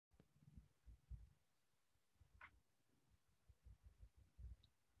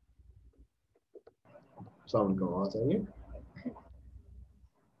Sound कम आवाज आ रही है?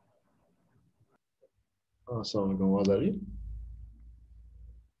 साउंड कम आवाज आ रही है?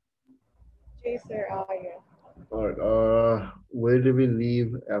 जी सर आ गया. All right. Where did we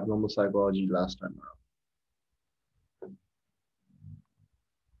leave abnormal psychology last time around?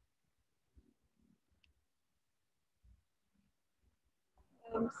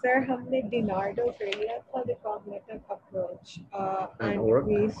 Sir, हमने डिनार्डो कर लिया था the cognitive approach And and our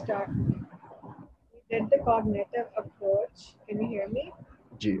we did the cognitive approach. Can you hear me?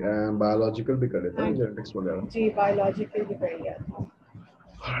 Ji biological भी कर लेते हैं And जेनेटिक्स वगैरह. जी biological भी कर लिया था.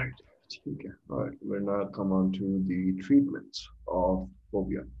 Alright, ठीक है. Alright, we're now come on to the treatments of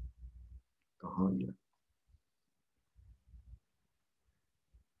phobia. कहाँ गया?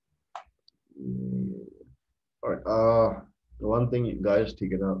 Alright, one thing guys,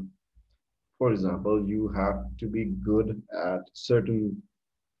 ठीक है ना. For example, you have to be good at certain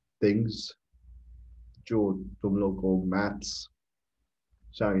things जो तुम लोग को maths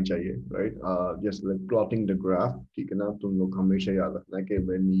से आनी चाहिए, right? Just like plotting the graph, ठीक है ना. तुम लोग हमेशा याद रखना है कि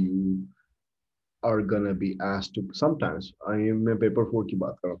when you are gonna be asked to sometimes मैं पेपर फोर की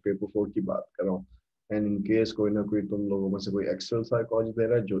बात कर रहा हूँ, पेपर फोर की बात कर रहा हूँ. एंड इन केस कोई ना कोई तुम लोगों में से कोई एक्सेल साइकोलॉजी दे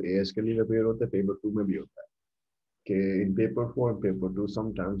रहा है जो एएस के लिए प्रिपेयर होता है, पेपर टू में भी होता है कि इन paper four paper two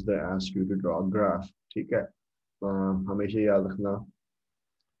sometimes they ask you to draw graph. ठीक है. हमेशा याद रखना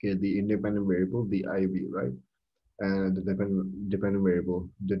कि the independent variable the ivy, right, and the dependent variable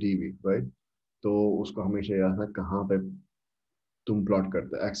the DV, right. तो उसको हमेशा याद रखना कहाँ पे तुम प्लॉट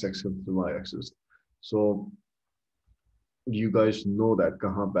करते हैं, x axis Y axis. So you guys know that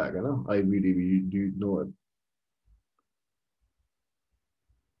कहाँ पे आएगा ना IVDV, do you know it?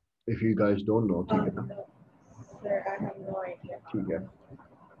 If you guys don't know, ठीक है ना. No, sir, I have no idea. ठीक है,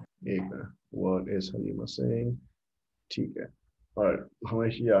 एक minute. What is Halima saying? ठीक है. और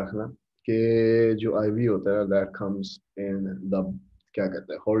हमेशा याद रखना कि जो IV होता है that comes in the क्या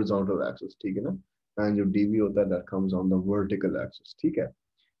कहते हैं horizontal axis, ठीक है ना. and जो DV होता है that comes on the vertical axis. ठीक है.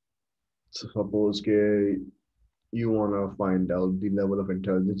 Suppose के you want to find out the level of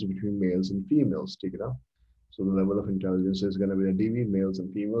intelligence between males and females, ठीक है ना. So the level of intelligence is going to be the DV, males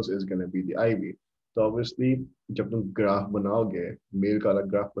and females is going to be the IV. तो obviously जब तुम graph बनाओगे, mail का अलग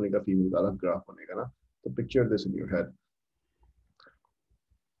graph बनेगा, फीमेल का अलग ग्राफ बनेगा ना. तो picture this in your head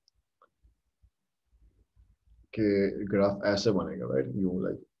कि ग्राफ ऐसे बनेगा, राइट, यूं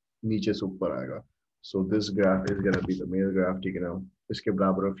लाइक नीचे से ऊपर आएगा. So this graph is gonna be the mail graph, ठीक है ना. इसके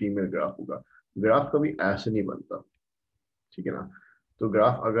बराबर में फीमेल ग्राफ होगा. ग्राफ कभी ऐसे नहीं बनता, ठीक है ना. तो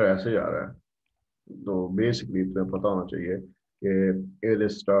ग्राफ अगर ऐसे जा रहा है तो बेसिकली तुम्हें पता होना चाहिए कि it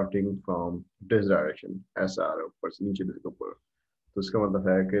is starting from this direction, ऐसा आ रहा है ऊपर से नीचे से ऊपर. तो इसका मतलब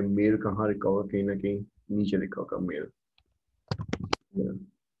है कि मेल कहाँ लिखा होगा, कहीं ना कहीं नीचे लिखा होगा मेल.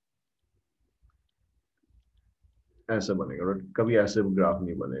 ऐसा बनेगा, right? कभी ऐसे ग्राफ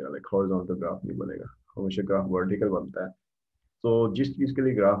नहीं बनेगा, लाइक हॉरिजॉन्टल ग्राफ नहीं बनेगा. हमेशा ग्राफ वर्टिकल बनता है. तो जिस चीज के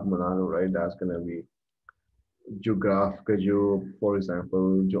लिए ग्राफ बना रहे हो, राइट, दैट्स गोना बी जो ग्राफ का जो फॉर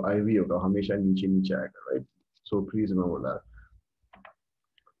एग्जांपल जो आईवी होगा हमेशा नीचे नीचे आएगा, right. So please remember that.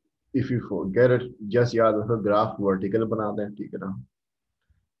 If you forget it, just याद रखो ग्राफ वर्टिकल बनाते हैं, ठीक है ना.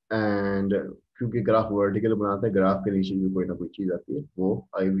 एंड क्योंकि ग्राफ वर्टिकल बनाते हैं, ग्राफ के नीचे जो कोई ना कोई चीज आती है वो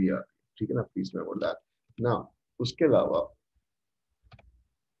आईवी आती है, ठीक है ना. Please remember that. ना उसके अलावा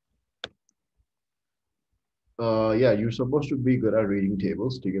yeah, you're supposed to be good at reading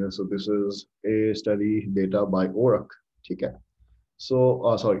tables, ठीक है ना. So this is a study data by Orac, ठीक है. So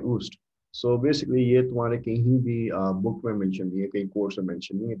sorry, Oost. So basically ये तुम्हारे कहीं भी book में mention नहीं है, कहीं course में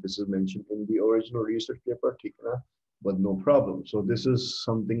mention नहीं है. This is mentioned in the original research paper, ठीक है ना. But no problem. So this is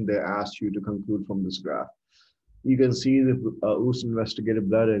something they asked you to conclude from this graph. You can see that Oost investigated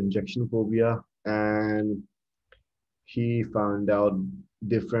blood and injection phobia, and he found out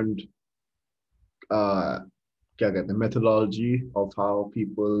different uh, क्या कहते हैं methodology of how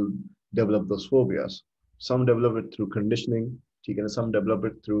people develop those phobias. Some develop it through conditioning, ठीक है ना. Some develop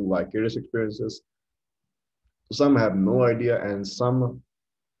it through vicarious experiences. Some have no idea, and some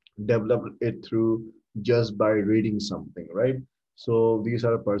develop it through just by reading something, right? So these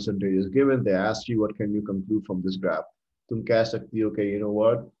are percentages given. They asked you what can you conclude from this graph. तुम कह सकती हो, okay, you know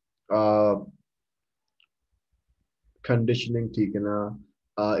what? Conditioning, ठीक है ना,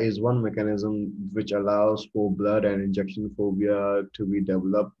 is one mechanism which allows for blood and injection phobia to be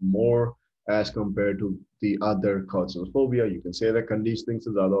developed more as compared to the other causes of phobia. You can say that conditioning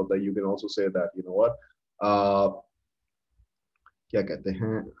से ज़्यादा होता है. You can also say that, you know what, uh, क्या कहते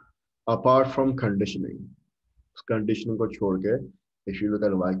हैं, apart from conditioning, conditioning को छोड़ के, if you look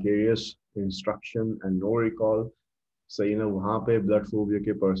at vicarious instruction and no recall, सही ना, वहाँ पे blood phobia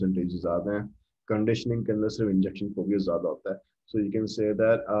के percentages ज़्यादा हैं. कंडीशनिंग के अंदर सिर्फ इंजेक्शन फोबिया ज्यादा होता है. So you can say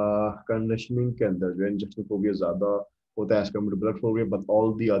that conditioning के अंदर जो इंजेक्शन फोबिया ज्यादा होता है as compare to blood phobia, but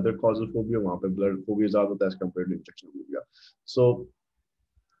all the other causes phobia वहाँ पे ब्लड फोबिया ज्यादा होता है as compare to injection phobia. So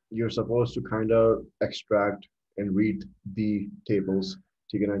you're supposed to kind of extract and read the tables.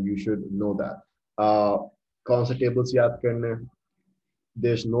 ठीक है ना, you should know that. कौन से tables याद करने हैं?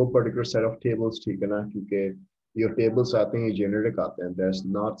 There's no particular set of tables, ठीक है ना, क्योंकि your tables आते हैं, ये generic आते हैं. There's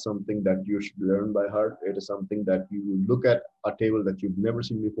not something that you should learn by heart. It is something that you look at a table that you've never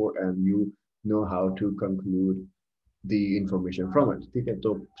seen before and you know how to conclude the information from it. ठीक है,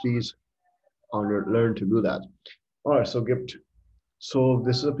 so please learn to do that. All right, so gift. So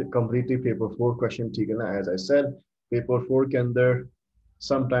this is a completely paper 4 question, ठीक है ना? As I said, paper 4 के अंदर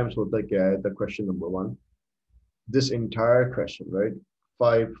sometimes होता क्या है, the question number 1, this entire question, right?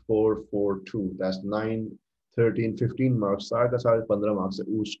 5 4 4 2, that's 9 13 15 marks, सारे का सारे 15 marks से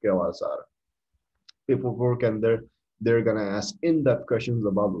ऊंच के आवाज आ रहा. Paper 4 के अंदर they're gonna ask in-depth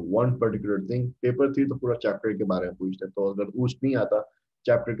questions about one particular thing. Paper 3 तो पूरा chapter के बारे में पूछते हैं, तो अगर ऊंच नहीं आता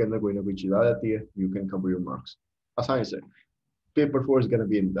chapter के अंदर कोई ना कोई चीज आ जाती है, you can cover your marks आसानी से. Paper 4 is going to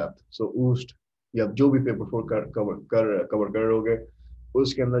be in depth. So ऊस्ट या जो भी पेपर 4 कवर करोगे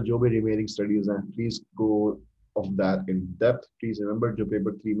उसके अंदर जो भी रिमेनिंग स्टडीज हैं, please go of that in depth. Please remember जो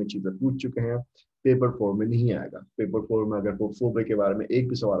पेपर 3 में चीजें पूछ चुके हैं पेपर 4 में नहीं आएगा. पेपर 4 में अगर फोबिया के बारे में एक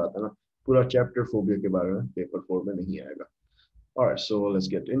भी सवाल आता है ना, पूरा चैप्टर फोबिया के बारे में पेपर 4 में नहीं आएगा. Alright, so let's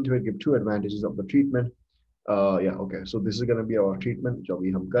get into it. Give two advantages of the treatment. Yeah, okay. So this is gonna be our treatment. जो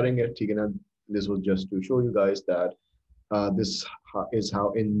भी हम करेंगे, ठीक है ना? This was just to show you guys that this is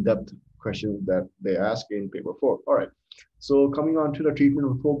how in-depth questions that they ask in paper 4. All right. So coming on to the treatment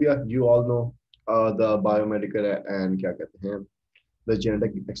of phobia, you all know the biomedical and kya kehte hain, the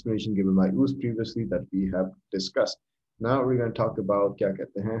genetic explanation given by Us previously that we have discussed. Now we're going to talk about kya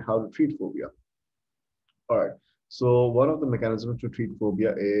kehte hain, how to treat phobia. All right. So one of the mechanisms to treat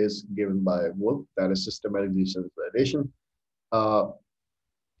phobia is given by Wolf, that is systematic desensitization. Uh,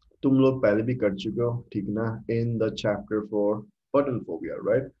 तुम लोग पहले भी कर चुके हो, ठीक ना, in the chapter for button phobia,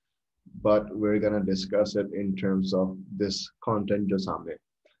 right? But we're gonna discuss it in terms of this content जो सामने.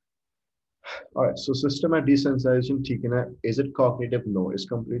 All right, so systematic desensitization, ठीक है ना, is it cognitive? No, it's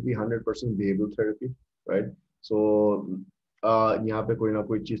completely 100% behavioral therapy, right? So यहाँ पे कोई ना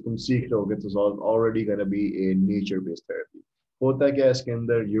कोई चीज तुम सीख रहे होगे, तो already gonna be a nature based therapy. होता क्या है इसके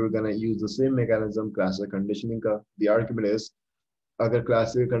अंदर, you're gonna use the same mechanism classical conditioning का. The argument is अगर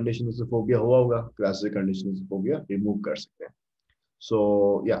क्लासिकल कंडीशन से फोबिया हुआ होगा, क्लासिकल कंडीशन से फोबिया रिमूव कर सकते हैं. सो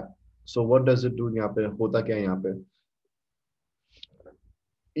या, so what does it do, यहाँ पे होता क्या है, यहाँ पे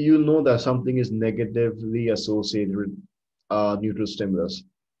you know that something is negatively associated with neutral stimulus,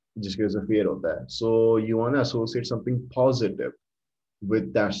 जिसकी वजह से fear होता है. So you want to associate something positive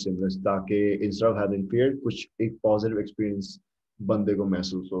with that stimulus, ताकि instead of having fear कुछ एक positive experience बंदे को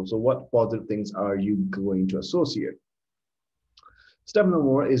महसूस हो. So what positive things are you going to associate? Step number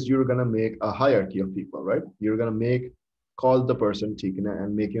one is you're gonna make a hierarchy of people, right? You're gonna call the person, Tikina,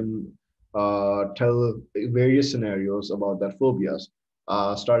 and make him tell various scenarios about that phobias,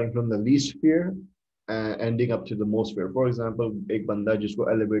 starting from the least fear and ending up to the most fear. For example, एक बंदा जिसको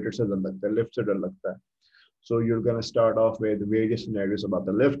elevator से डर लगता है, lift से डर लगता है. So you're gonna start off with various scenarios about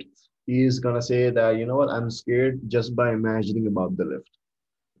the lift. He's gonna say that, you know what, I'm scared just by imagining about the lift,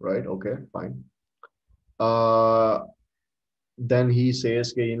 right? Okay, fine. Uh, then he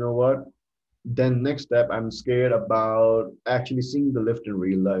says, okay, you know what? Then next step, I'm scared about actually seeing the lift in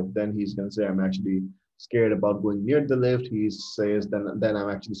real life. Then he's gonna say, I'm actually scared about going near the lift. He says, then I'm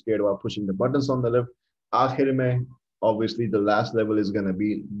actually scared about pushing the buttons on the lift. Aakhir mein, obviously, the last level is gonna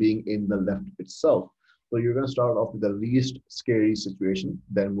be being in the lift itself. So you're gonna start off with the least scary situation,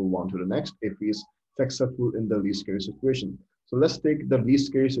 then move on to the next if he's successful in the least scary situation. So let's take the least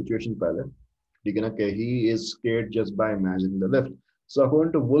scary situation pehle. Okay, he is scared just by imagining the lift. So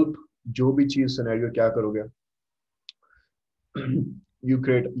according to Wolf, जो भी चीज scenario क्या करोगे? You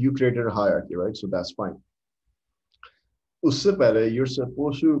created a hierarchy, right? So that's fine. उससे पहले you're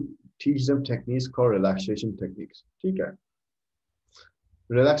supposed to teach them techniques called relaxation techniques. ठीक है?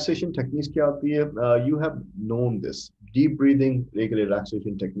 Relaxation techniques क्या होती है? You have known this. Deep breathing, एक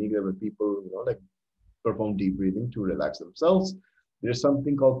relaxation technique where people, like perform deep breathing to relax themselves. There's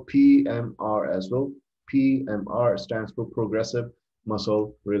something called PMR as well. PMR stands for Progressive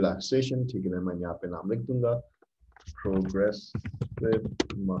Muscle Relaxation. ठीक है, मैं यहाँ पे नाम लिख दूंगा. Progressive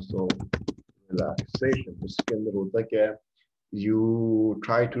Muscle Relaxation. इसके अंदर होता क्या है? You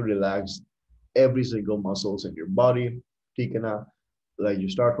try to relax every single muscles in your body. ठीक है ना? Like you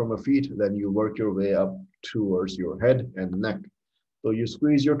start from your feet, then you work your way up towards your head and neck. So you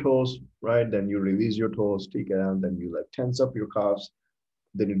squeeze your toes, right? Then you release your toes, ठीक है? And then you like tense up your calves.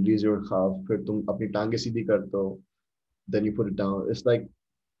 Then you release your calf. फिर तुम अपनी टांगे सीधी करते हो. Then you put it down. It's like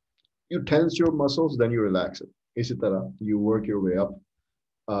you tense your muscles, then you relax it. इसी तरह you work your way up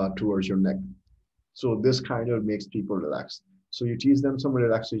towards your neck. So this kind of makes people relax. So you teach them some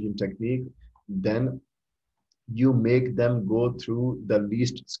relaxation technique, then you make them go through the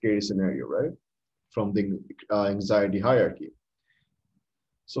least scary scenario, right? From the anxiety hierarchy.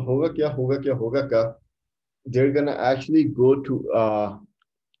 So होगा क्या they're gonna actually go through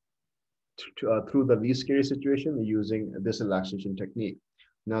the least scary situation using this relaxation technique.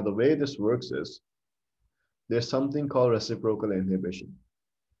 Now the way this works is there's something called reciprocal inhibition.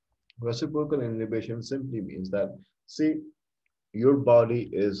 Reciprocal inhibition simply means that, see, your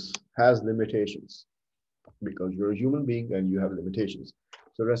body has limitations because you're a human being and you have limitations.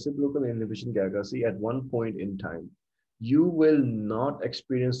 So reciprocal inhibition kya, see, at one point in time, you will not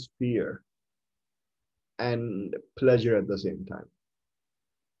experience fear and pleasure at the same time.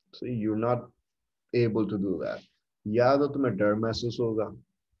 So you're not able to do that. या तो तुम्हें डर महसूस होगा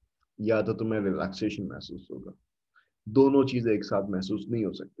या तो तुम्हें relaxation महसूस होगा. दोनों चीजें एक साथ महसूस नहीं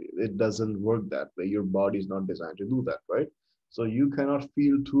हो सकती. It doesn't work that way. Your body is not designed to do that, right? So you cannot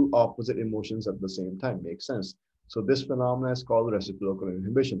feel two opposite emotions at the same time. Makes sense. So this phenomenon is called reciprocal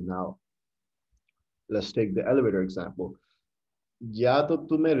inhibition. Now, let's take the elevator example. या तो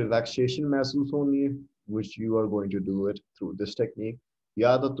तुम्हें relaxation महसूस होनी है, which you are going to do it through this technique,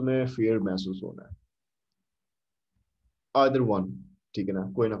 या तो तुम्हें fear महसूस होना है. Either one, ठीक है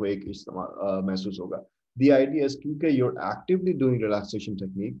ना कोई एक इस्तेमाल महसूस होगा. The idea is क्योंकि you're actively doing relaxation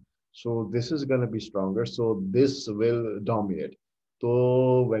technique, so this is going to be stronger, so this will dominate.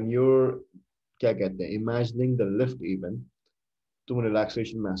 So when you're क्या कहते हैं imagining the lift even, तुम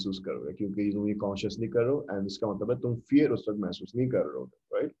रिलैक्सेशन महसूस करोगे क्योंकि तुम ये कॉन्शियसली करो एंड इसका मतलब है तुम फियर उस वक्त महसूस नहीं कर रहे हो,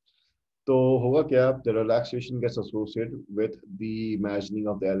 राइट? तो होगा क्या, the relaxation gets associated with the imagining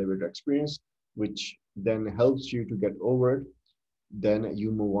of the elevator experience, which then helps you to get over it. Then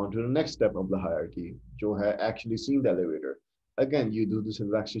you move on to the next step of the hierarchy, जो है actually seeing the elevator. Again, you do this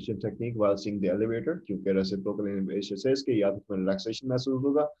relaxation technique while seeing the elevator, क्योंकि reciprocal inhibition says कि या तो तुम्हें relaxation महसूस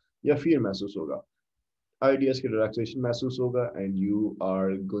होगा या fear महसूस होगा. Ideas ki relaxation महसूस होगा and you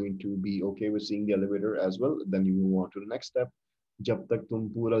are going to be okay with seeing the elevator as well. Then you move on to the next step जब तक तुम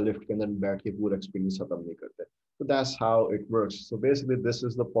पूरा lift के अंदर बैठ के पूरा experience खत्म नहीं करते. So that's how it works. So basically this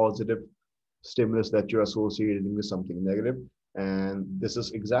is the positive stimulus that you're associating with something negative, and this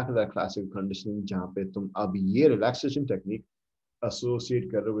is exactly that classic conditioning जहाँ पे तुम अब ये relaxation technique associate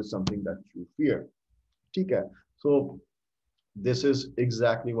कर रहे हो with something that you fear. ठीक है? So this is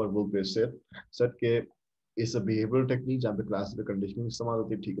exactly what Wolpe said के is a behavioral technique जहाँ पे classical conditioning इस्तेमाल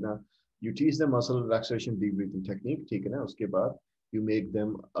होती है, ठीक है ना? You teach them muscle relaxation deep breathing technique, ठीक है ना? उसके बाद you make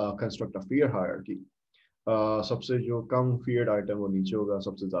them construct a fear hierarchy. सबसे जो कम feared item वो नीचे होगा,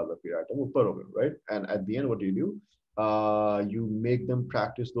 सबसे ज़्यादा feared item ऊपर होगा, right? And at the end, what do? You make them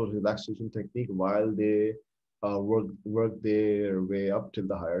practice those relaxation technique while they work their way up till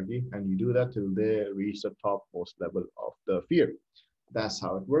the hierarchy, and you do that till they reach the topmost level of the fear. That's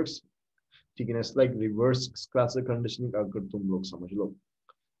how it works. ठीक है ना? It's like reverse classical conditioning अगर तुम लोग समझ लो.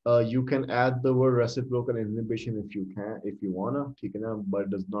 You can add the word reciprocal inhibition if you wanna, ठीक है ना? But it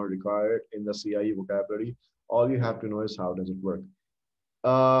does not require it in the CIE vocabulary. All you have to know is how does it work.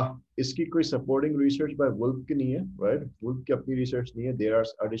 इसकी कोई supporting research by Wolf की नहीं है, right? Wolf की अपनी research नहीं है. There are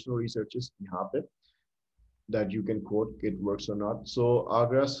additional researches यहाँ पे that you can quote it works or not. So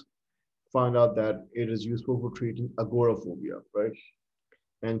Agras found out that it is useful for treating agoraphobia, right?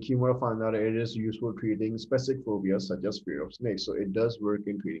 And Kimura found out it is useful treating specific phobias such as fear of snakes. So it does work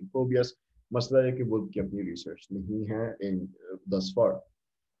in treating phobias. मसला है कि वो की अपनी research नहीं है in thus far.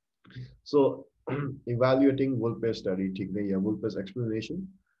 So evaluating Wolpe's study, ठीक है, या Wolpe's explanation.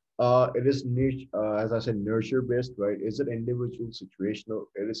 It is niche, as I said, nurture based, right? Is it individual, situational?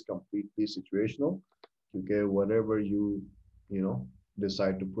 It is completely situational. Okay, whatever you know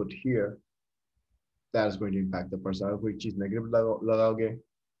decide to put here, that is going to impact the person. अगर कोई चीज negative लगाओगे,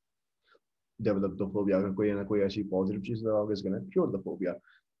 develop the phobia. अगर कोई ना कोई ऐसी positive चीज लगाओगे, is going to cure the phobia.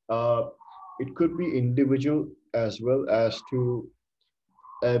 Uh, it could be individual as well as to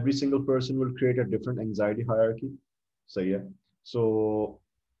every single person will create a different anxiety hierarchy. So yeah. So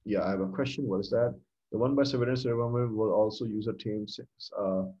yeah, I have a question. What is that? The one by surveillance surveillance will also use a team.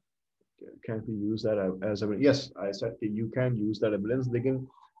 Can we use that as evidence? Yes, I said you can use that evidence. लेकिन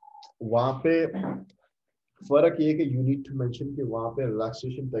वहाँ पे फर्क ये है कि you need to mention कि वहाँ पे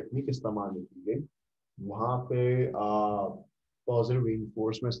relaxation technique इस्तेमाल नहीं की गई. वहाँ पे positive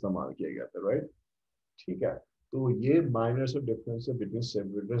reinforcement इस्तेमाल किया गया था, right? ठीक है. तो ये minor से difference है between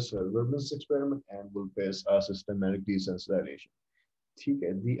surveillance experiment and will-based systematic desensitization. ठीक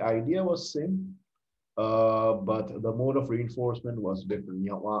है, the idea was same, but the mode of reinforcement was different.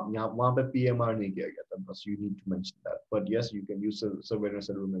 यहाँ पे PMR नहीं किया गया था, बस you need to mention that. But yes, you can use surveillance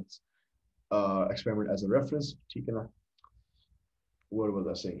experiment as a reference. ठीक है ना? What was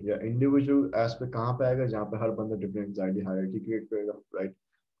I saying? Yeah, individual aspect कहाँ पे आएगा? जहाँ पे हर बंदा different anxiety hierarchy create करेगा, right?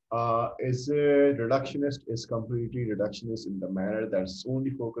 Is it reductionist? Is completely reductionist in the manner that's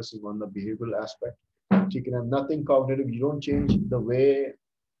only focuses on the behavioral aspect. ठीक है ना? Nothing cognitive. You don't change the way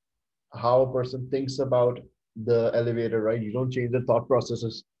how a person thinks about the elevator, right? You don't change the thought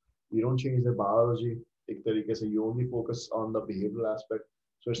processes. You don't change the biology. एक तरीके से you only focus on the behavioral aspect.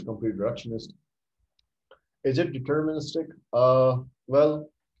 So it's complete reductionist. Is it deterministic? Well,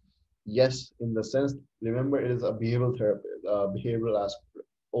 yes, in the sense, remember, it is a behavioral therapy, behavioral aspect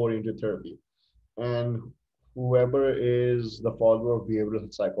oriented therapy. And whoever is the follower of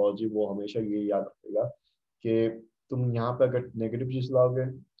behavioral psychology, वो हमेशा ये याद रखेगा कि तुम यहाँ पे अगर नेगेटिव चीज लाओगे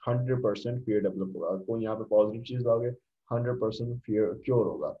 100% fear डेवलप होगा, कोई यहाँ पे पॉजिटिव चीज लाओगे 100% fear क्योर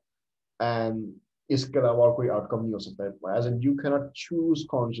होगा. And इसके अलावा और कोई आउटकम नहीं हो सकता है. As in you cannot choose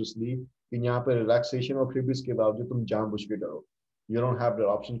consciously कि यहाँ पे relaxation और फिर भी इसके बावजूद तुम जानबूझ के डरो. You don't have that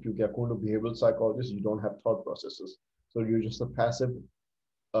option क्योंकि according to behavioral psychologists, you don't have thought processes. So you're just a passive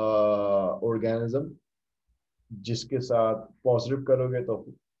organism जिसके साथ पॉजिटिव करोगे तो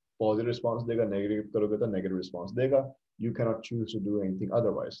पॉजिटिव रिस्पॉन्स देगा, नेगेटिव करोगे तो नेगेटिव रिस्पॉन्स देगा. You cannot choose to do anything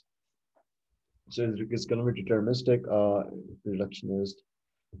otherwise. So it's going to be deterministic, reductionist,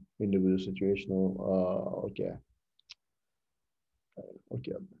 individual situational. Okay,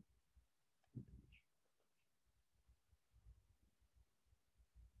 okay.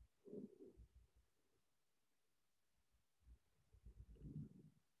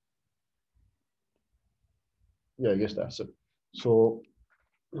 Yeah, I guess that's it. So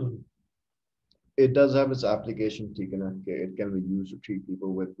it does have its application. It can be used to treat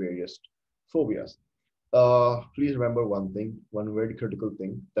people with various phobias. Please remember one thing, one very critical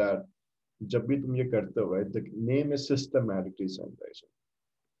thing, that जब भी तुम ये करते हो, right, the name is systematic desensitization.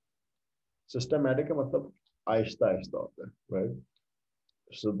 Systematic का मतलब आहिस्ता आहिस्ता होता है, right?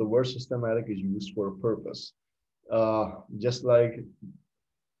 So the word systematic is used for a purpose. Just like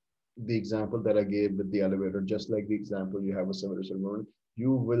the example that I gave with the elevator, just like the example you have a similar ceremony,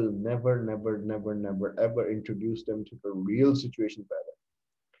 you will never, never, never, never, ever introduce them to the real situation better.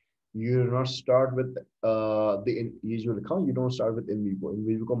 You do not start with the usual account. You don't start with in vivo. In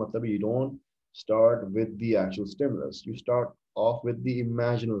vivo ka matlab you don't start with the actual stimulus. You start off with the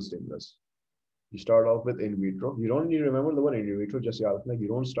imaginal stimulus. You start off with in vitro. You don't need to remember the word in vitro, just like you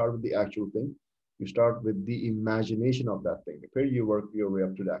don't start with the actual thing. You start with the imagination of that thing. Here you work your way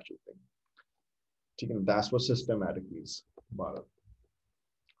up to the actual thing. That's what systematic means.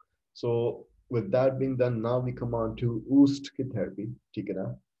 So with that being done, now we come on to oost की therapy. ठीक है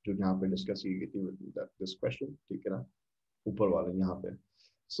ना? जो यहाँ पे discuss की गई थी with this question. ठीक है ना? ऊपर वाले यहाँ पे.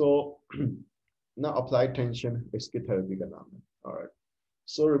 So now applied tension इसकी therapy का नाम है. All right.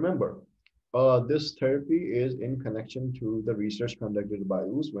 So remember, this therapy is in connection to the research conducted by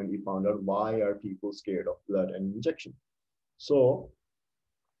us when he found out why are people scared of blood and injection. So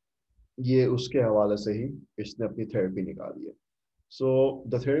ये उसके हवाले से ही इसने अपनी therapy निकाली है. So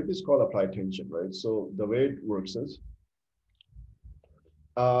the therapy is called applied tension, right? So the way it works is,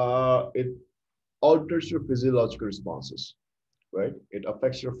 it alters your physiological responses, right? It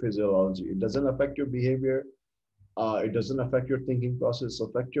affects your physiology. It doesn't affect your behavior. It doesn't affect your thinking process. It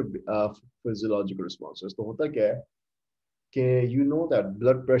affects your physiological responses. तो होता क्या है कि you know that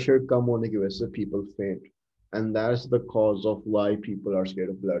blood pressure कम होने की वजह से people faint, and that's the cause of why people are scared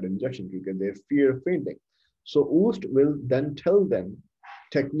of blood injection because they fear fainting. So OOST will then tell them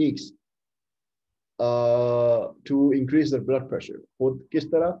techniques to increase their blood pressure. वो किस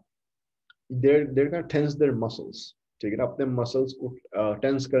तरह? They're gonna tense their muscles. ठीक है ना? अपने muscles को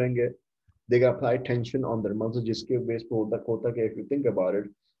tense करेंगे. They gonna apply tension on their muscles जिसके base पे होता कि if you think about it,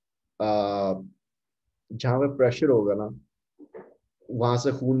 जहाँ पे pressure होगा ना वहां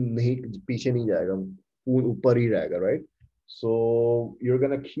से खून नहीं पीछे नहीं जाएगा, खून ऊपर ही रहेगा, right? So you're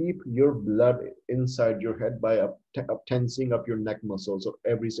gonna keep your blood inside your head by up tensing up your neck muscles or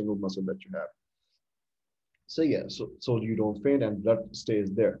every single muscle that you have. So yeah, so you don't faint and blood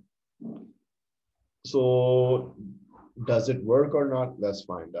stays there. So does it work or not? Let's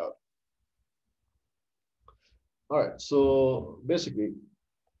find out. All right, so basically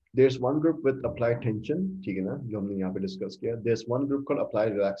there's one group with applied tension, ठीक है ना, जो हमने यहाँ पे discuss किया. There's one group called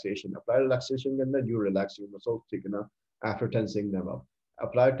applied relaxation. Applied relaxation के अंदर you relax your muscles, ठीक है ना, after tensing them up.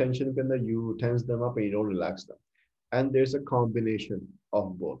 Applied tension के अंदर you tense them up and you don't relax them. And there's a combination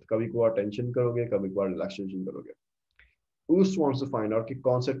of both. कभी कभार tension करोगे, कभी कभार relaxation करोगे. Who wants to find out कि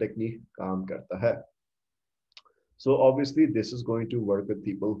कौन सा technique काम करता है? So obviously this is going to work with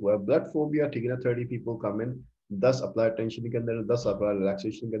people who have blood phobia. ठीक है ना, 30 people come in, 10 apply tension के अंदर, 10 apply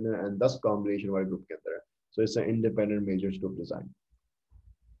relaxation के अंदर, and 10 combination वाले group के अंदर है. So it's an independent measures group design.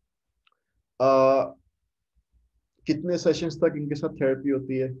 Uh, कितने sessions तक इनके साथ therapy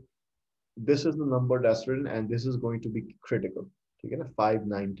होती है? This is the number that's written, and this is going to be critical. ठीक है ना, 5,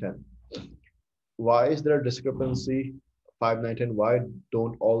 9, 10. Why is there a discrepancy? 5, 9, 10. Why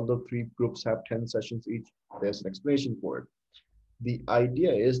don't all the three groups have 10 sessions each? There's an explanation for it. The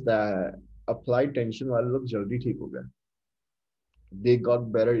idea is that applied tension वाले लोग जल्दी ठीक हो गए. They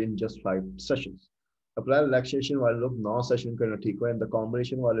got better in just 5 sessions. Applied relaxation वाले लोग 9 session करना ठीक हुआ, and the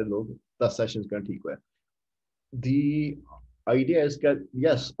combination वाले लोग 10 sessions करना ठीक हुआ. The idea is that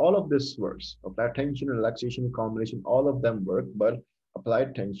yes, all of this works. Applied tension, relaxation, combination, all of them work, but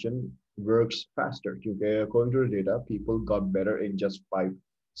applied tension works faster. Because according to the data, people got better in just 5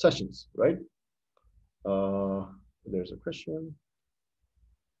 sessions, right? Uh, there's a question.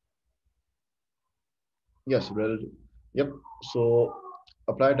 Yes, relative. Yep. So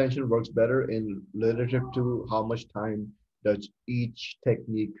applied tension works better in relative to how much time does each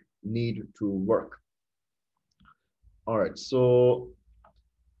technique need to work. All right. So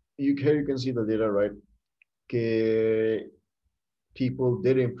here you can see the data, right? Okay, people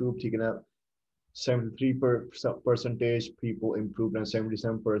did improve. Taken up 73 percentage people improved and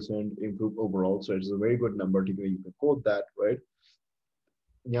 77% improved overall. So it's a very good number. You can quote that, right?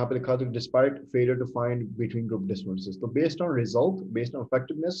 यहाँ पे लिखा तो despite failure to find between group differences. So based on result, based on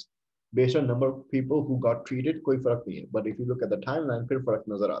effectiveness, based on number of people who got treated, कोई फर्क नहीं है. But if you look at the timeline, फिर फर्क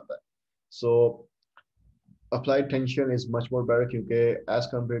नजर आता है. So applied tension is much more better because as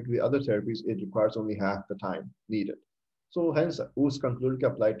compared to the other therapies, it requires only half the time needed. So hence, who's concluded कि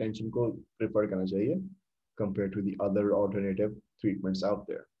applied tension को prefer करना चाहिए compared to the other alternative treatments out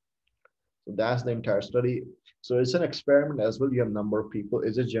there. So that's the entire study. So it's an experiment as well. You have number of people.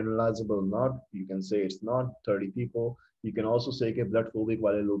 Is it generalizable or not? You can say it's not 30 people. You can also say कि blood phobic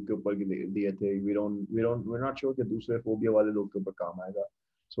वाले लोग के ऊपर दिए थे. We're not sure कि दूसरे phobia वाले लोग के ऊपर काम आएगा.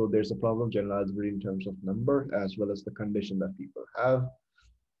 So there's a problem generalizability in terms of number as well as the condition that people have.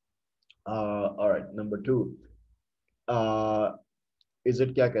 All right, number two. Uh, is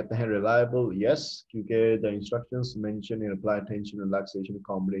it क्या कहते हैं reliable? Yes, क्योंकि the instructions mentioned in applied tension relaxation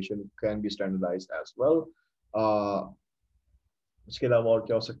combination can be standardized as well. Uh, इसके अलावा और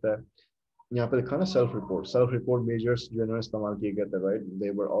क्या हो सकता है? यहाँ पे लिखा ना self report measures जो इन्होंने इस्तेमाल किए गए थे, right?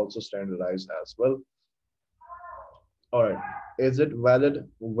 They were also standardized as well. All right, is it valid?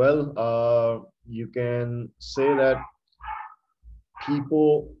 Well, you can say that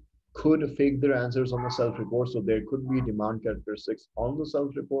people could fake their answers on the self-report, so there could be demand characteristics on the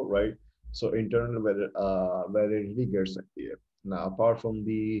self-report, right? So internal validity gets here. Now, apart from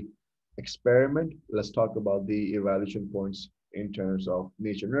the experiment, let's talk about the evaluation points in terms of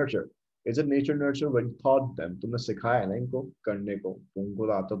nature nurture. Is it nature nurture when you taught them? तुमने सिखाया ना इनको करने को, तुमको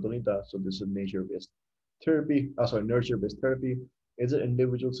तो आता तो नहीं था. So this is nature based therapy. Sorry, nurture based therapy. Is it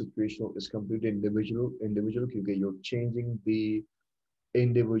individual situational? It's completely individual because you're changing the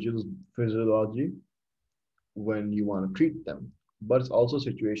individual's physiology when you want to treat them. But it's also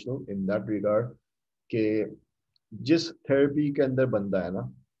situational in that regard कि जिस therapy के अंदर बंदा है ना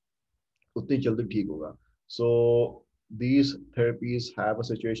उतनी जल्दी ठीक होगा. So these therapies have a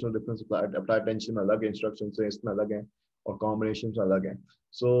situational difference. Applied tension अलग है, instructions से इसमें अलग है और combinations अलग है.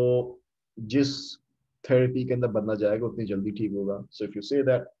 So जिस therapy के अंदर बंदा जाएगा उतनी जल्दी ठीक होगा. So if you say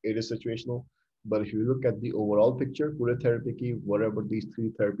that it is situational, but if you look at the overall picture, पूरे therapy की whatever these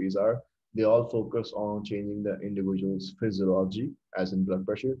three therapies are, they all focus on changing the individual's physiology, as in blood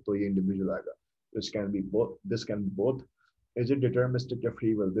pressure. तो ये individual आएगा. This can be both. This can be both. Is it deterministic or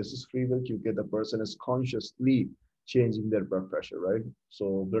free will? This is free will because the person is consciously changing their blood pressure, right?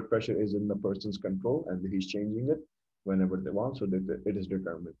 So blood pressure is in the person's control and he's changing it whenever they want. So it is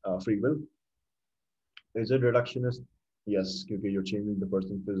determined. Free will. Is it reductionist? Yes, because you're changing the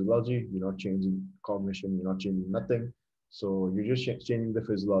person's physiology. You're not changing cognition. You're not changing nothing. So you're just changing the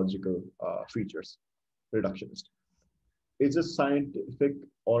physiological features. Reductionist. Is it scientific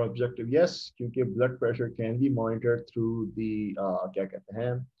or objective? Yes, because blood pressure can be monitored through the क्या कहते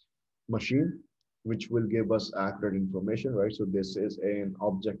हैं, machine, which will give us accurate information, right? So this is an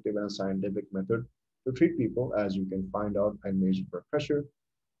objective and scientific method to treat people, as you can find out and measure blood pressure.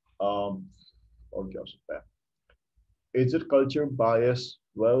 Um, और क्या हो सकता है? Is it culture bias?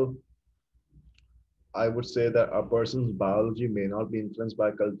 Well, I would say that a person's biology may not be influenced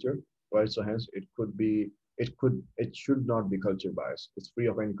by culture, right? So hence it should not be culture bias. It's free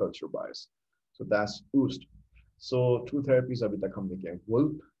of any culture bias. So that's oost. So two therapies अभी तक हमने किया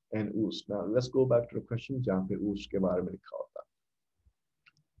wolf and oost. Now let's go back to the question जहाँ पे oost के बारे में लिखा होता है.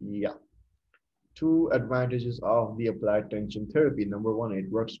 Yeah. Two advantages of the applied tension therapy. Number one, it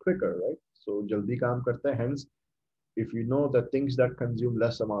works quicker, right? So jaldi काम करता है. Hence, if you know that things that consume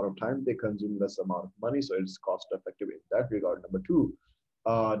less amount of time, they consume less amount of money, so it's cost effective in that regard. Number two,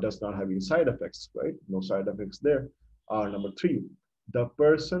 does not have any side effects, right? No side effects there. Number three, the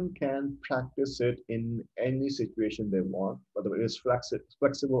person can practice it in any situation they want, but it is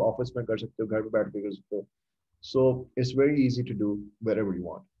flexible. Office में कर सकते हो, घर पे बैठ के कर सकते हो. So it's very easy to do wherever you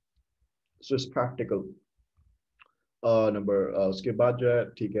want. So it's practical. Number उसके बाद जो है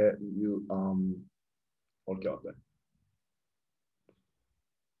ठीक है you और क्या होता है?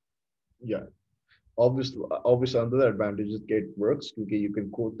 Yeah. Obviously, another advantage is it works because you can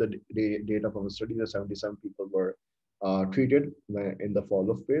quote the data from the study that 77 people were treated in the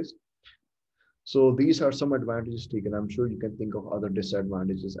follow-up phase. So these are some advantages taken. I'm sure you can think of other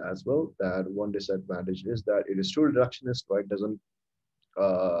disadvantages as well. That one disadvantage is that it is too reductionist, right? Doesn't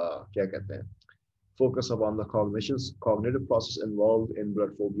क्या कहते हैं, focus upon the cognitive process involved in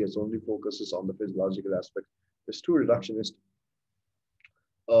blood phobias. Only focuses on the physiological aspect. It's too reductionist.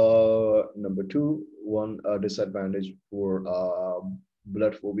 Number two, one disadvantage for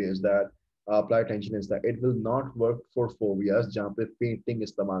blood phobia is that applied tension is that it will not work for phobias जहाँ पे fainting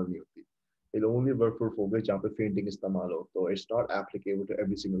इस्तेमाल नहीं होती. It'll only work for phobias जहाँ पे fainting इस्तेमाल हो. So it's not applicable to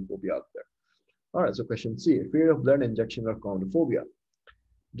every single phobia out there. All right, so question C, fear of blood injection or chondrophobia.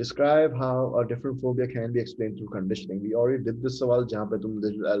 Describe how a different phobia can be explained through conditioning. We already did this सवाल जहाँ पे तुम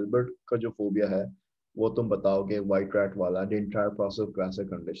little Albert का जो phobia है वो तुम बताओगे white rat वाला the entire process of classic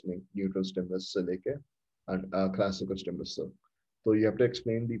conditioning neutral stimulus से लेके and classical stimulus से. So you have to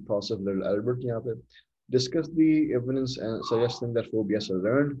explain the process of little Albert यहाँ पे. Discuss the evidence and suggesting that phobias are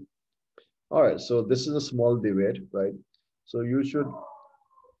learned. All right, so this is a small debate, right? So you should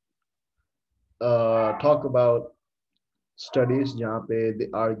talk about studies जहाँ पे they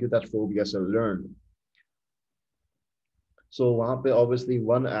argue that phobias are learned. So वहाँ पे obviously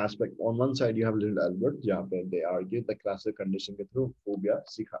one aspect on one side you have little Albert जहाँ पे they argue the classic condition के through phobia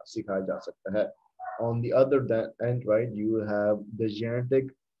सिखाया जा सकता है. On the other end, right, you have the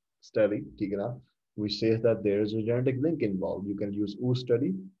genetic study, ठीक है ना, which says that there is a genetic link involved. You can use U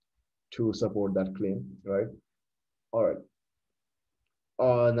study to support that claim, right? All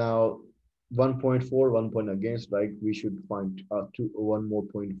right. Now 1.4, 1 point against, like we should find one more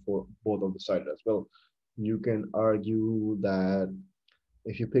point for both of the side as well. You can argue that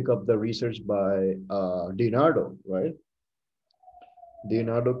if you pick up the research by DiNardo, right?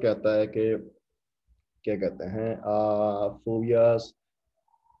 DiNardo कहता है कि क्या कहते हैं phobias.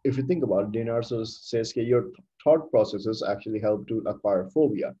 If you think about it, DiNardo says that your thought processes actually help to acquire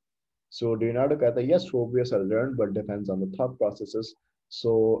phobia. So DiNardo कहता है yes, phobias are learned, but depends on the thought processes.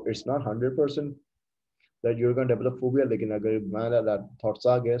 So it's not 100% that you're going to develop phobia. लेकिन अगर मान that thoughts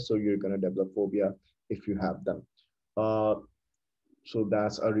आ गए, so you're going to develop phobia if you have them. Uh, so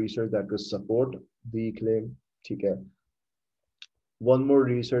that's a research that could support the claim. ठीक है. One more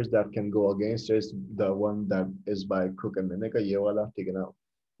research that can go against is the one that is by Cook and मैंने कहा ये वाला ठीक है ना,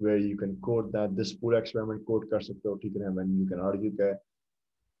 where you can quote that this पूरा experiment quote कर सकते हो ठीक है ना, when you can argue that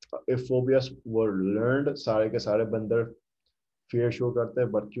if phobias were learned सारे के सारे बंदर fear show करते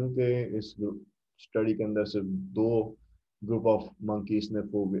हैं, but क्योंकि इस study के अंदर सिर्फ दो group of monkeys ने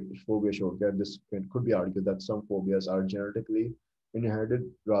phobia show किया, this could be argued that some phobias are genetically inherited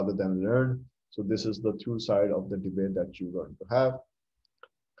rather than learned. So this is the two side of the debate that you're going to have.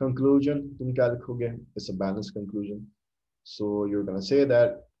 Conclusion, तुम क्या लिखोगे? It's a balanced conclusion. So you're gonna say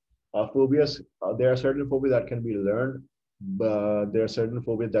that phobias, there are certain phobias that can be learned, but there are certain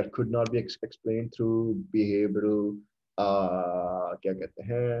phobias that could not be explained through behavioral क्या कहते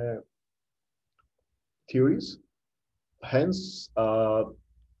हैं theories. Hence,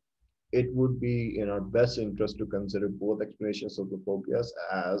 it would be in our best interest to consider both explanations of the phobias,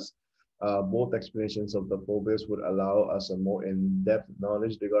 as both explanations of the phobias would allow us a more in-depth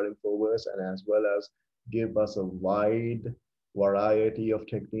knowledge regarding phobias and as well as give us a wide variety of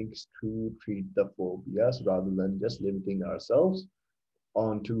techniques to treat the phobias rather than just limiting ourselves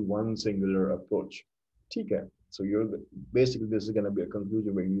onto one singular approach. Okay, so you're basically this is going to be a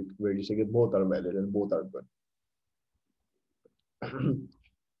conclusion where you say that both are valid and both are good.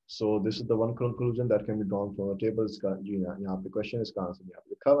 So this is the one conclusion that can be drawn from the table. इसका जी यहाँ पे question इसका answer यहाँ पे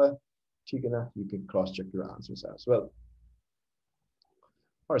लिखा हुआ है ठीक है ना, you can cross check your answers as well.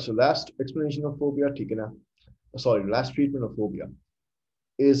 All right, so last explanation of phobia, ठीक है ना? Sorry, last treatment of phobia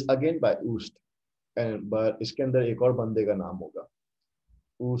is again by Oost, and but इसके अंदर एक और बंदे का नाम होगा,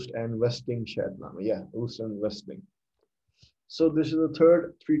 Oost and Westing शायद नाम है, yeah, Oost and Westing. So this is the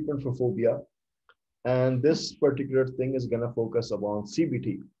third treatment for phobia, and this particular thing is gonna focus upon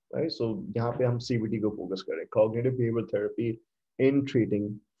CBT, right? So यहाँ पे हम CBT को focus करें, cognitive behavioral therapy in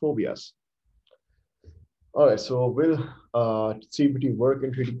treating phobias. All right, so will CBT work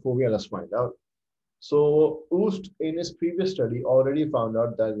in treating phobia? Let's find out. So Oost in his previous study already found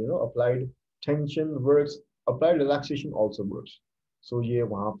out that applied tension works, applied relaxation also works. So ये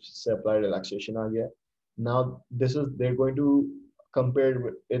वहाँ से applied relaxation आ गया. Now this is they're going to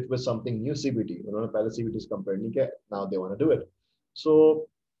compare it with something new CBT. उन्होंने पहले CBT से compare नहीं किया. Now they want to do it. So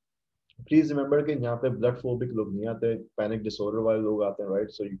please remember कि यहाँ पे blood phobic लोग नहीं आते, panic disorder वाले लोग आते हैं, right?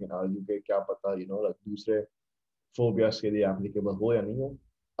 So you can argue कि क्या पता like दूसरे phobias के लिए applicable हो या नहीं हो.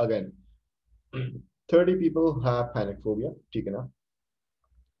 Again, 30 people have panic phobia, ठीक है ना?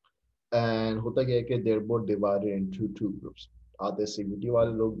 And होता क्या है कि they're both divided into two groups. आधे CBT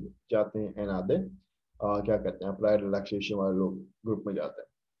वाले लोग जाते हैं and आधे क्या कहते हैं applied relaxation वाले लोग group में जाते हैं.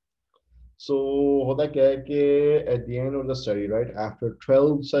 So होता क्या है कि at the end of the study, right, after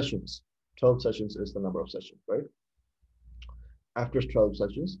 12 sessions, 12 sessions is the number of sessions, right? After 12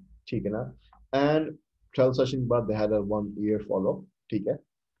 sessions, ठीक है ना? And 12 sessions बाद they had a 1 year follow-up, ठीक है?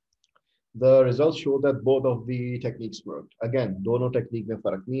 The results show that both of the techniques worked. Again, dono technique mein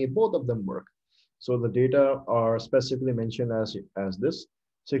farak nahi hai, both of them work. So the data are specifically mentioned as this.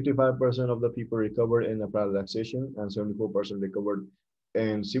 65% of the people recovered in applied relaxation and 74% recovered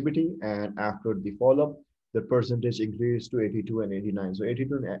in CBT. And after the follow-up, the percentage increased to 82 and 89. So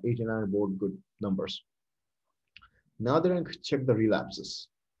 82 and 89 are both good numbers. Now they're going to check the relapses.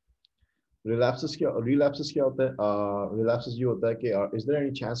 Relapses क्या होता है? Relapses ये होता है कि is there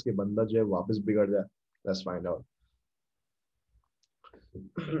any chance कि बंदा जो है वापस बिगड़ जाए? Let's find out.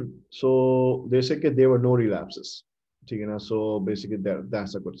 So they say that there were no relapses, ठीक है ना? So basically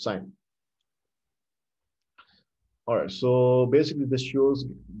that's a good sign. All right, so basically this shows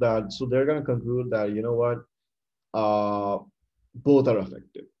that, so they're going to conclude that what, both are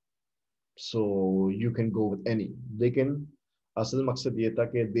effective. So you can go with any. They can. असल मकसद ये था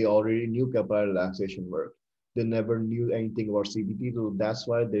कि they already knew कि applied relaxation worked. They never knew anything about CBT, so that's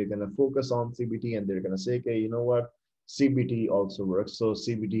why they're gonna focus on CBT and they're gonna say, okay, you know what, CBT also works. So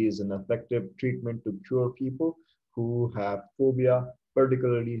CBT is an effective treatment to cure people who have phobia,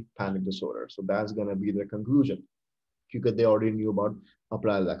 particularly panic disorder. So that's gonna be the conclusion because they already knew about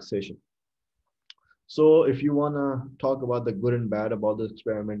applied relaxation. So if you wanna talk about the good and bad about the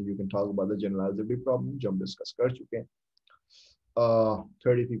experiment, you can talk about the generalizability problem, जो हम discuss कर चुके हैं.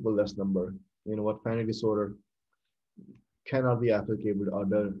 30 people less number. You know what, panic disorder cannot be applicable to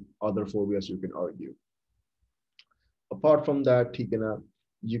other phobias, you can argue. Apart from that,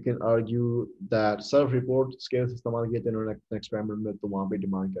 you can argue that self-report scales इस्तेमाल किए थे इन्होंने experiment में, तो वहाँ पे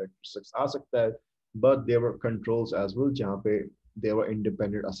demand characteristics आ सकता है, but there were controls as well जहाँ पे there were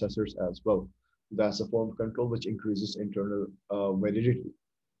independent assessors as well. That's a form of control which increases internal validity.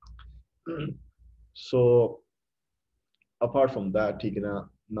 So apart from that,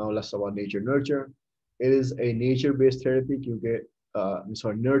 now let's talk about nature nurture. It is a nature-based therapy क्योंकि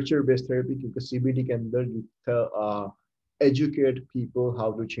nurture-based therapy क्योंकि CBT के अंदर you tell educate people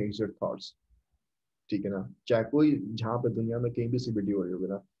how to change their thoughts. ठीक है ना? चाहे कोई जहाँ पे दुनिया में कहीं भी CBT हो रही होगी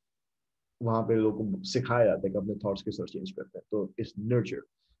ना, वहाँ पे लोगों को सिखाया जाता है कि अपने thoughts किस तरह change करते हैं. तो it's nurture.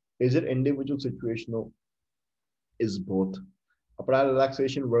 Is it individual situational? Is both. Applied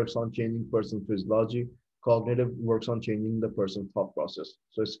relaxation works on changing person's physiology. Cognitive works on changing the person's thought process.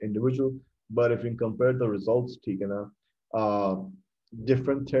 So it's individual, but if you compare the results,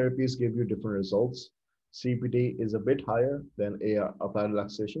 different therapies give you different results. CBT is a bit higher than applied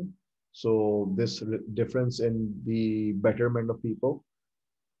relaxation. So this difference in the betterment of people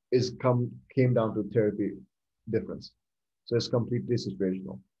came down to therapy difference. So it's completely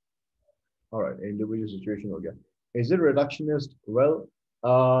situational. All right, individual situation again. Is it reductionist? Well,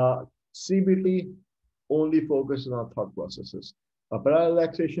 CBT only focuses on thought processes. Applied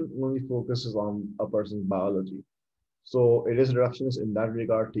relaxation only focuses on a person's biology. So it is reductionist in that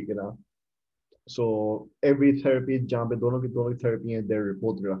regard, ठीक है ना? So every therapy, जहाँ पे दोनों की therapy हैं, they're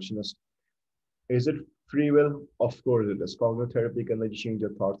both reductionist. Is it free will? Of course it is. Cognitive therapy can let you change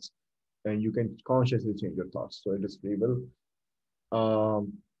your thoughts, and you can consciously change your thoughts. So it is free will.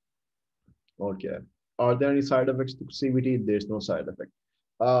 Okay. Are there any side effects to CBT? There's no side effect.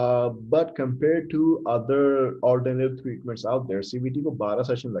 But compared to other alternative treatments out there, CBT को 12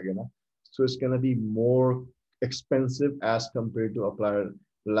 session लगे ना, so it's gonna be more expensive as compared to applied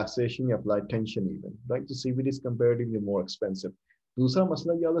relaxation या apply tension even, right? So CBT is comparatively more expensive. दूसरा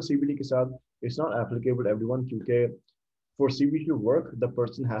मसला क्या होता है CBT के साथ, it's not applicable to everyone क्योंकि for CBT to work, the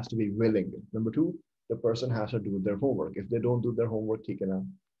person has to be willing. Number two, the person has to do their homework. If they don't do their homework, he can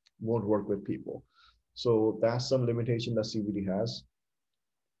won't work with people. So that's some limitation that CBT has.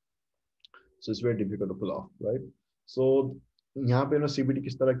 So it's very difficult to pull off, right? So यहाँ पे ना CBT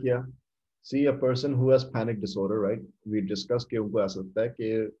किस तरह किया? See a person who has panic disorder, right? We discussed कि उनको ऐसा लगता है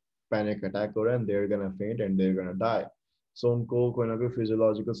कि panic attack हो रहा है and they're gonna faint and they're gonna die. So उनको कोई ना कोई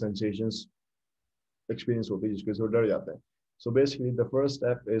physiological sensations experience होती है जिसके से वो डर जाते हैं. So basically the first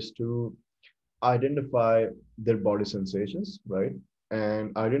step is to identify their body sensations, right?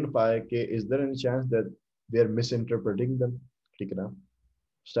 And identify कि is there any chance that they're misinterpreting them? ठीक है ना?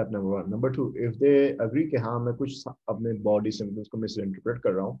 Step number one. Number two, if they agree कि हाँ मैं कुछ अपने body symptoms को misinterpret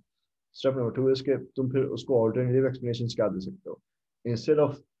कर रहा हूँ, step number two is कि तुम फिर उसको alternative explanations क्या दे सकते हो? Instead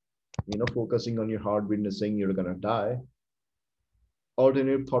of focusing on your heartbeat and saying you're gonna die,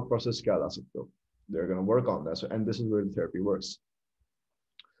 alternative thought process क्या ला सकते हो? They're gonna work on that. So, and this is where the therapy works.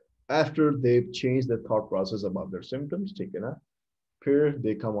 After they've changed their thought process about their symptoms, ठीक है ना? फिर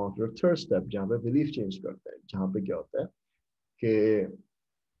they come on to the third step जहाँ पे belief change करते हैं, जहाँ पे क्या होता है कि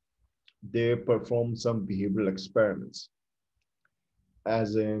they perform some behavioral experiments,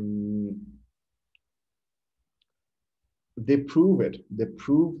 as in they prove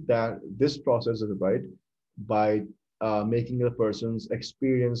that this process is right by making the person's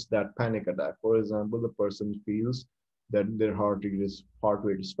experience that panic attack. For example, the person feels that their heart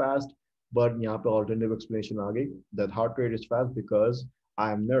rate is fast, but यहाँ पे alternative explanation आ गई that heart rate is fast because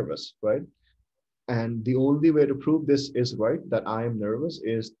I am nervous, right? And the only way to prove this is right, that I am nervous,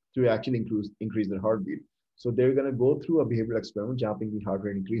 is to actually increase their heartbeat. So they're going to go through a behavioral experiment जहाँ पे इनकी heart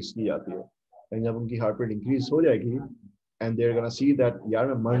rate increase की जाती है. And जब उनकी heart rate increase हो जाएगी, and they're going to see that यार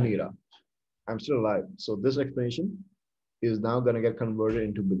मैं मर नहीं रहा, I'm still alive. So this explanation is now going to get converted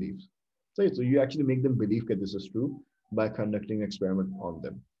into beliefs. So you actually make them believe that this is true by conducting an experiment on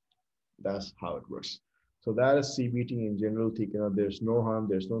them. That's how it works. So that is CBT in general. There's no harm,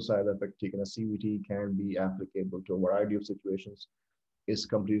 there's no side effect. CBT can be applicable to a variety of situations. It's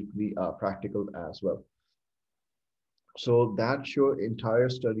completely practical as well. So that's your entire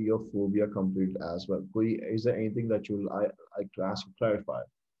study of phobia complete as well. Is there anything that you like to ask or clarify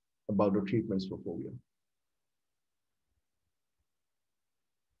about the treatments for phobia?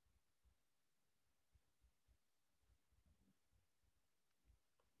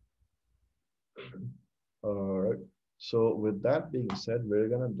 All right. So with that being said, we're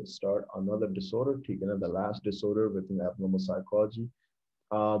gonna start another disorder. The last disorder within abnormal psychology.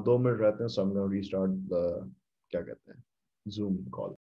 2 minute रहते हैं, so I'm gonna restart the क्या कहते हैं Zoom call.